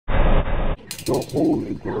The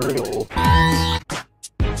Holy Grail.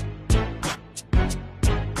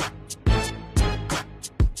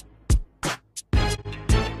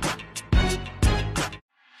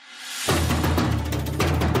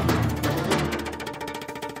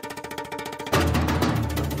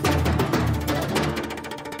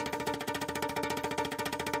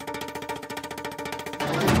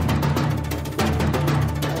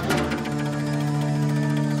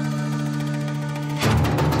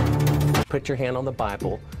 Put your hand on the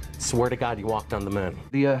Bible. Swear to God you walked on the moon.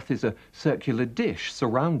 The Earth is a circular dish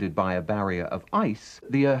surrounded by a barrier of ice.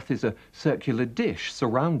 The Earth is a circular dish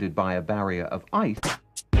surrounded by a barrier of ice.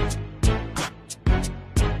 I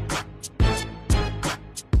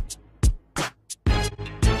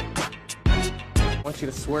want you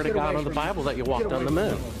to swear to God on the Bible that you walked on the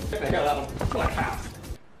moon.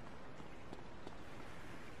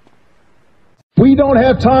 We don't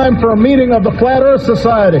have time for a meeting of the Flat Earth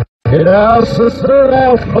Society. It has sister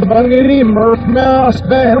Alf, Bangiri, Murph, Mouse,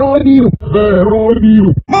 Behrodiu,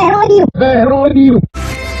 Behrodiu, Behrodiu, Behrodiu.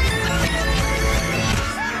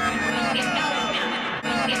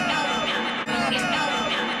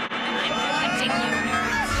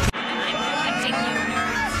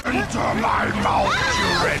 Enter my mouth,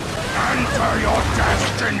 children. Enter your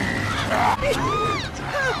destiny.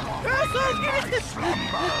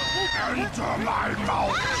 Slumber. Enter my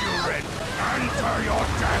mouth, children. Enter your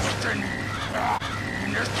destiny.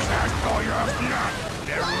 Ines not.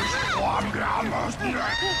 There is one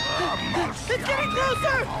It's getting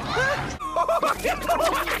closer.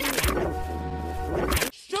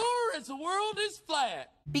 Sure as the world is flat.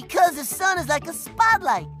 Because the sun is like a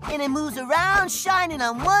spotlight, and it moves around shining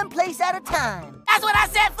on one place at a time. That's what I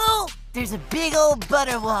said, fool! There's a big old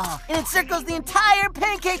butter wall, and it circles the entire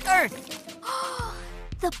pancake Earth.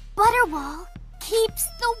 The butter wall keeps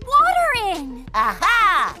the water in.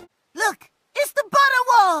 Aha! Look, it's the butter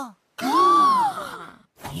wall!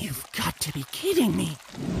 You've got to be kidding me.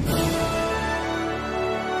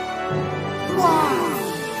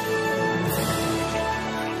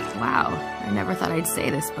 Wow, I never thought I'd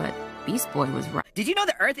say this, but Beast Boy was right. Did you know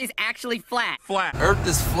the Earth is actually flat? Flat. Earth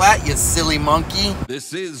is flat, you silly monkey.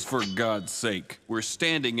 This is for God's sake. We're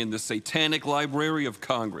standing in the Satanic Library of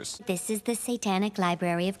Congress. This is the Satanic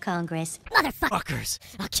Library of Congress. Motherfuckers!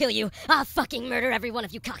 I'll kill you. I'll fucking murder every one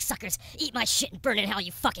of you cocksuckers. Eat my shit and burn in hell,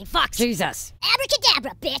 you fucking fox. Jesus.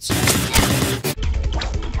 Abracadabra, bitch!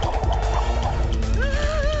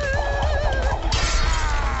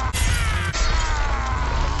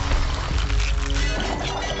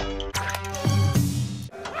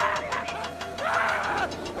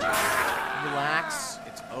 Relax.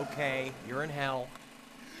 It's okay. You're in hell.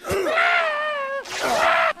 There's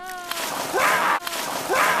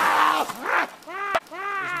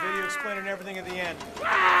a video explaining everything at the end.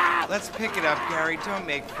 Let's pick it up, Gary. Don't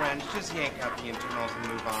make friends. Just yank out the internals and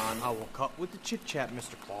move on. I will cut with the chit-chat,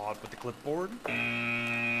 Mr. Claude, with the clipboard.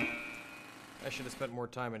 I should have spent more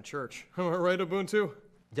time in church. Am I right, Ubuntu?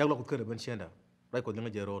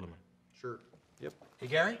 Sure. Yep. Hey,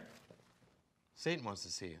 Gary? Satan wants to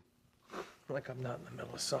see you. Like I'm not in the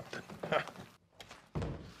middle of something.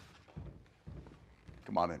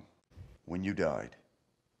 Come on in. When you died,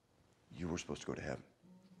 you were supposed to go to heaven,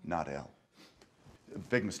 not hell.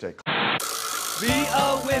 Big mistake. Be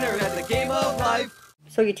a winner at the game of life.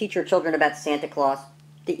 So you teach your children about Santa Claus,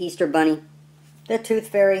 the Easter Bunny, the Tooth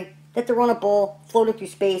Fairy, that they're on a bull floating through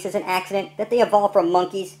space is an accident, that they evolved from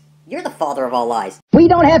monkeys. You're the father of all lies. We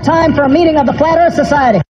don't have time for a meeting of the Flat Earth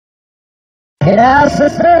Society. It has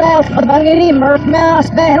sister Alf, Bangiri, Murph,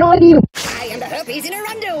 Mouse, Behrodiu. I am the herpes in her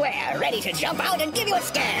underwear, ready to jump out and give you a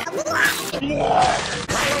scare.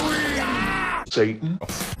 Satan.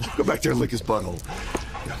 Go back there and lick his butthole.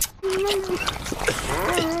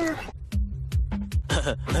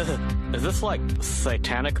 Is this like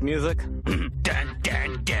satanic music?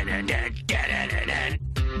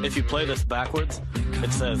 If you play this backwards,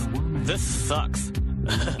 it says, "This sucks."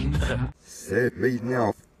 Save me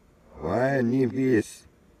now. Why need this?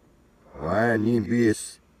 Why need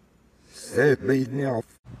this? Save me now.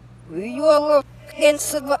 You are looking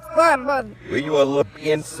into the climate. You are looking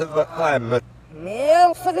into the climate.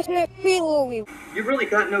 Man, for this next below you. You really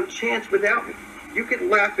got no chance without me. You can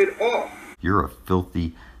laugh it off. You're a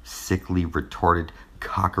filthy, sickly, retarded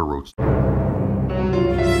cockroach.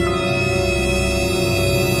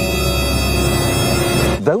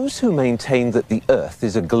 Those who maintain that the Earth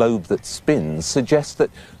is a globe that spins suggest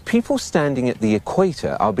that people standing at the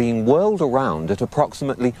equator are being whirled around at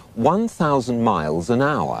approximately 1,000 miles an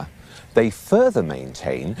hour. They further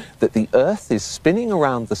maintain that the Earth is spinning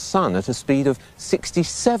around the Sun at a speed of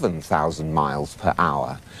 67,000 miles per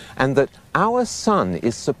hour, and that our Sun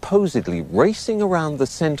is supposedly racing around the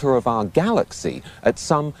center of our galaxy at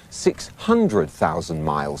some 600,000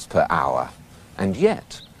 miles per hour. And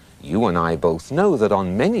yet, you and I both know that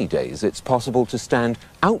on many days it's possible to stand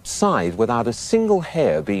outside without a single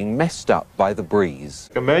hair being messed up by the breeze.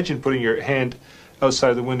 Imagine putting your hand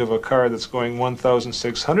outside the window of a car that's going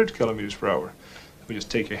 1,600 kilometers per hour. We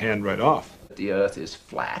just take your hand right off. The Earth is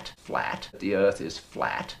flat, flat. The Earth is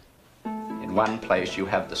flat. In one place you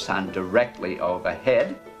have the sun directly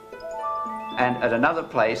overhead, and at another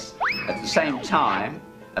place, at the same time,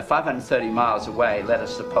 at 530 miles away, let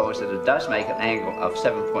us suppose that it does make an angle of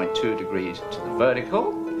 7.2 degrees to the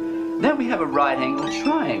vertical. Then we have a right-angled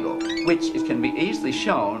triangle, which it can be easily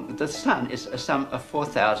shown that the sun is a sum of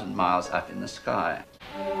 4,000 miles up in the sky.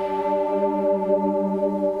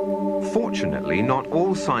 Fortunately, not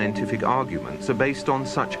all scientific arguments are based on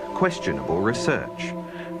such questionable research.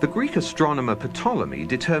 The Greek astronomer Ptolemy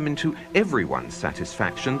determined to everyone's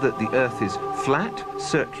satisfaction that the Earth is flat,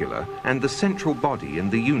 circular, and the central body in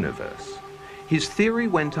the universe. His theory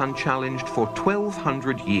went unchallenged for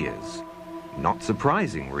 1,200 years. Not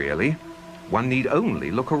surprising, really. One need only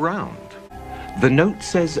look around. The note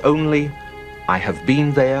says only, "I have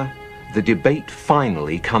been there. The debate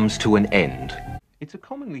finally comes to an end." It's a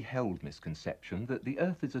commonly held misconception that the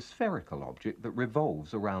Earth is a spherical object that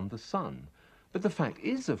revolves around the Sun. But the fact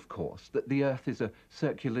is, of course, that the Earth is a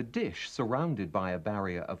circular dish surrounded by a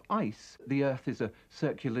barrier of ice. The Earth is a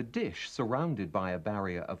circular dish surrounded by a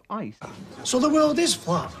barrier of ice. So the world is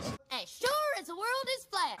flat. As sure as the world is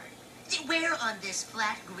flat. Where on this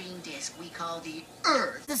flat green disc we call the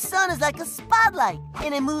Earth, the sun is like a spotlight,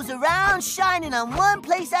 and it moves around shining on one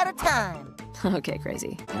place at a time. Okay,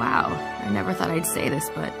 crazy. Wow, I never thought I'd say this,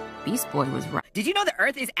 but Beast Boy was right. Did you know the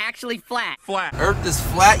Earth is actually flat? Flat. Earth is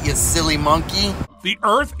flat, you silly monkey. The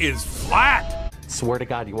Earth is flat. Swear to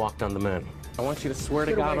God you walked on the moon. I want you to swear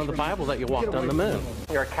to God on the Bible that you walked on the moon.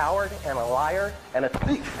 You're a coward and a liar and a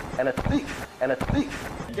thief and a thief and a thief.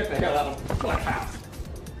 Get the hell out of my house.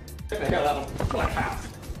 Get the hell out of my house.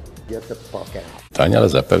 Get the fuck out. Ale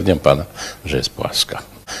zapewniam pana, że jest płaska,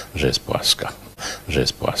 że jest płaska, że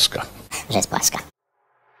jest płaska. Że jest płaska.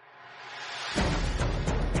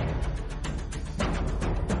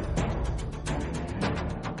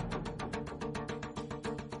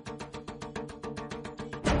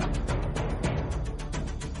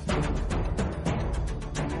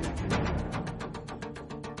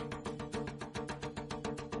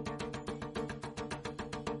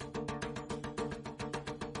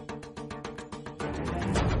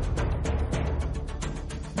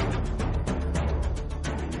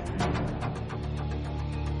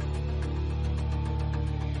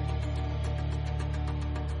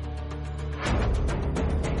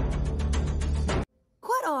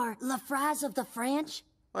 La phrase of the French?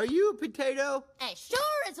 Are you a potato? As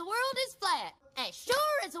sure as the world is flat. As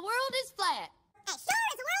sure as the world is flat. As sure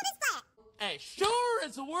as the world is flat. As sure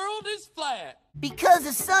as the world is flat. Because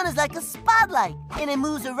the sun is like a spotlight, and it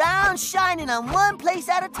moves around shining on one place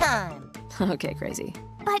at a time. Okay, crazy.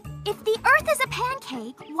 But if the Earth is a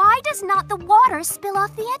pancake, why does not the water spill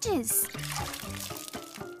off the edges?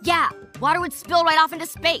 Yeah, water would spill right off into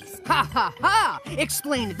space. Ha ha ha!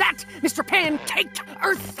 Explain that, Mr. Pancaked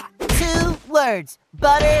Earth! 2 words.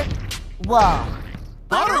 Butter wall.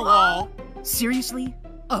 Butter wall? Seriously?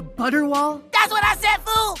 A butter wall? That's what I said,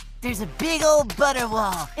 fool! There's a big old butter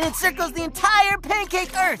wall, and it circles the entire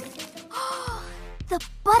pancake Earth. The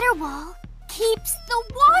butter wall keeps the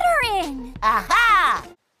water in. Aha!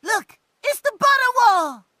 Look, it's the butter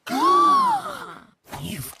wall!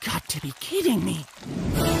 You've got to be kidding me.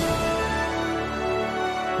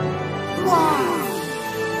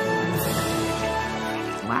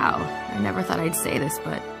 Wow, I never thought I'd say this,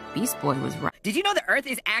 but Beast Boy was right. Did you know the Earth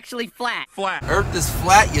is actually flat? Flat. Earth is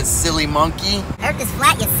flat, you silly monkey. Earth is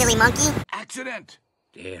flat, you silly monkey. Accident.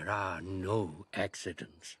 There are no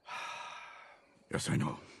accidents. Yes, I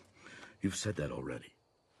know. You've said that already.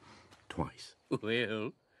 Twice.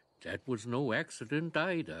 Well, that was no accident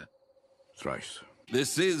either. Thrice.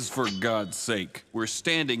 This is for God's sake. We're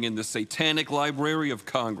standing in the Satanic Library of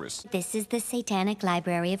Congress. This is the Satanic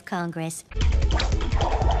Library of Congress.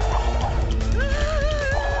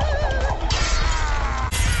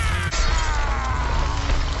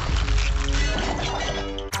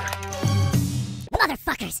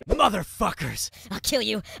 Motherfuckers! Motherfuckers! I'll kill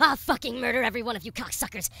you. I'll fucking murder every one of you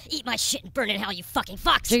cocksuckers. Eat my shit and burn it in hell, you fucking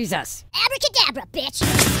fox. Jesus. Abracadabra, bitch!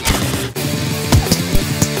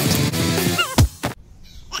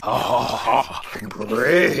 Oh,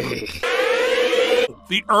 great.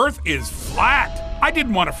 The Earth is flat. I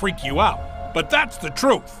didn't want to freak you out, but that's the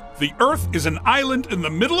truth. The Earth is an island in the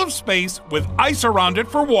middle of space with ice around it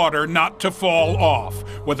for water not to fall off,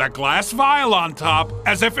 with a glass vial on top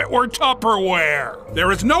as if it were Tupperware.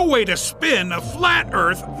 There is no way to spin a flat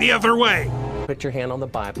Earth the other way. Put your hand on the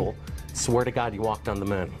Bible. Swear to God you walked on the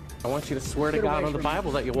moon. I want you to swear to God on the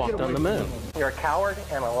Bible that you walked on the moon. You're a coward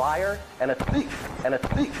and a liar and a thief and a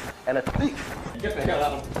thief and a thief. Get the hell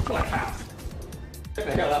out of the black house. Get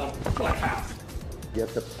the hell out of the black house.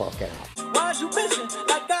 Get the fuck out. Why's you bitching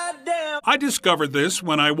like goddamn? I discovered this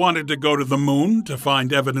when I wanted to go to the moon to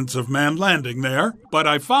find evidence of man landing there, but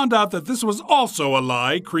I found out that this was also a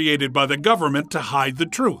lie created by the government to hide the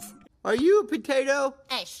truth. Are you a potato?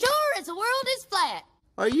 As sure as the world is flat.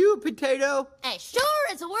 Are you a potato? As sure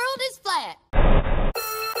as the world is flat.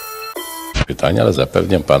 Pytanie, ale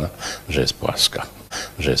zapewniam pana, że jest płaska.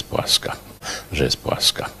 Że jest płaska. Że jest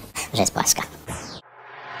płaska. Że jest płaska.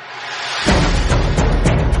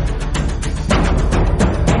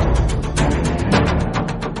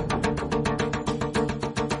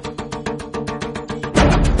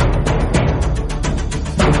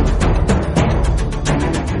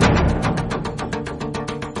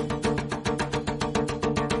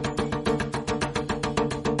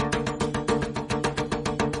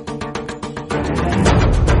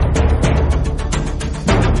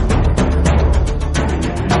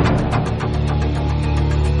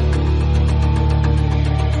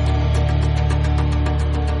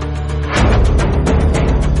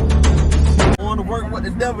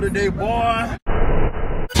 Today, boy.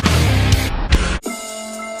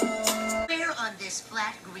 Where on this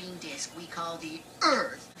flat green disc we call the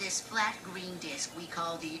Earth? This flat green disc we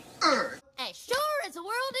call the Earth. As sure as the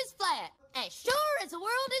world is flat. As sure as the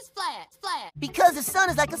world is flat. Flat. Because the sun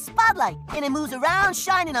is like a spotlight, and it moves around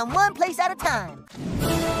shining on one place at a time.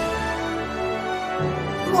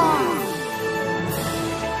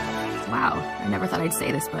 Wow, I never thought I'd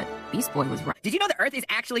say this, but Beast Boy was right. Did you know the Earth is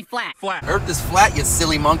actually flat? Flat. Earth is flat, you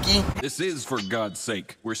silly monkey. This is for God's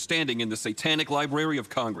sake. We're standing in the Satanic Library of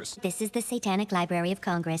Congress. This is the Satanic Library of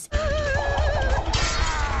Congress.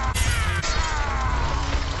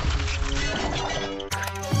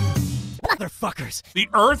 Motherfuckers! The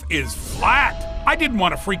Earth is flat. I didn't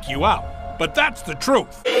want to freak you out, but that's the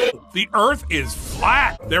truth. The Earth is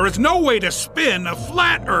flat. There is no way to spin a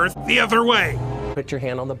flat Earth the other way. Put your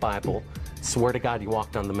hand on the Bible. Swear to God you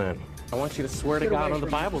walked on the moon. I want you to swear to God on the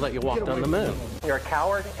Bible that you walked on the moon. You're a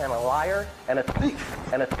coward and a liar and a thief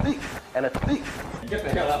and a thief and a thief. Get the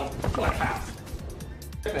hell out of the black house.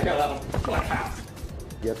 Get the hell out of the black house.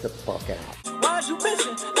 Get the fuck out. Why's you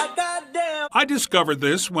bitching like goddamn? I discovered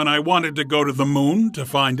this when I wanted to go to the moon to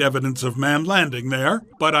find evidence of man landing there,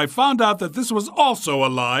 but I found out that this was also a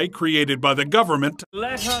lie created by the government.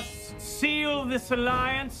 Let us seal this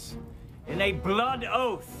alliance in a blood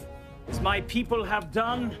oath, as my people have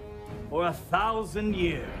done for 1,000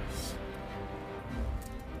 years.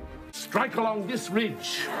 Strike along this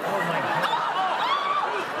ridge. Oh my God.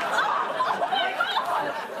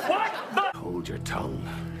 What the? Hold your tongue.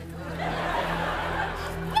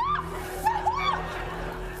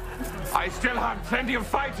 I still have plenty of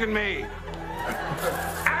fight in me.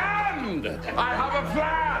 And I have a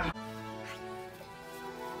plan.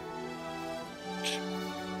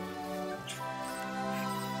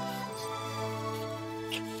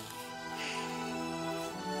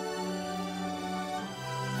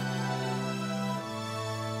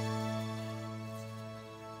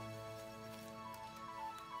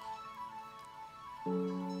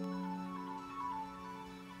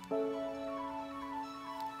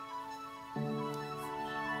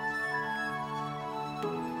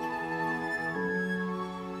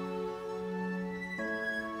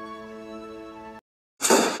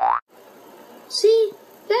 See,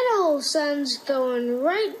 that whole sun's going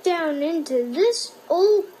right down into this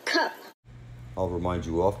old cup. I'll remind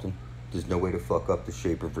you often, there's no way to fuck up the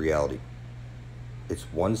shape of reality. It's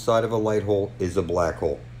one side of a light hole is a black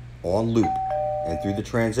hole, on loop, and through the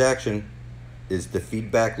transaction is the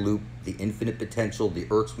feedback loop, the infinite potential, the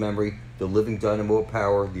Earth's memory, the living dynamo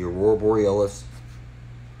power, the aurora borealis,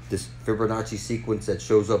 this Fibonacci sequence that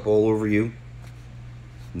shows up all over you.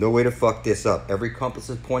 No way to fuck this up. Every compass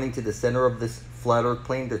is pointing to the center of this flat Earth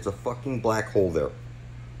plane. There's a fucking black hole there.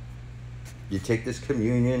 You take this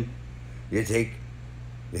communion, you take,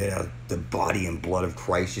 the body and blood of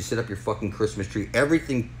Christ, you set up your fucking Christmas tree.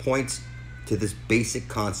 Everything points to this basic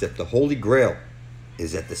concept. The Holy Grail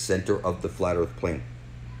is at the center of the flat Earth plane.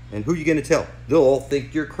 And who are you gonna tell? They'll all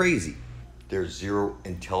think you're crazy. There's zero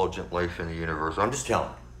intelligent life in the universe. I'm just telling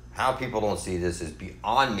you. How people don't see this is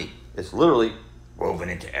beyond me. It's literally woven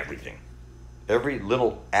into everything. Every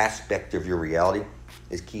little aspect of your reality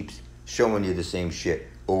keeps showing you the same shit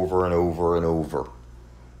over and over and over.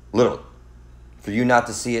 Literally. For you not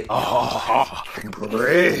to see it. Oh,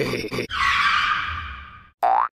 great.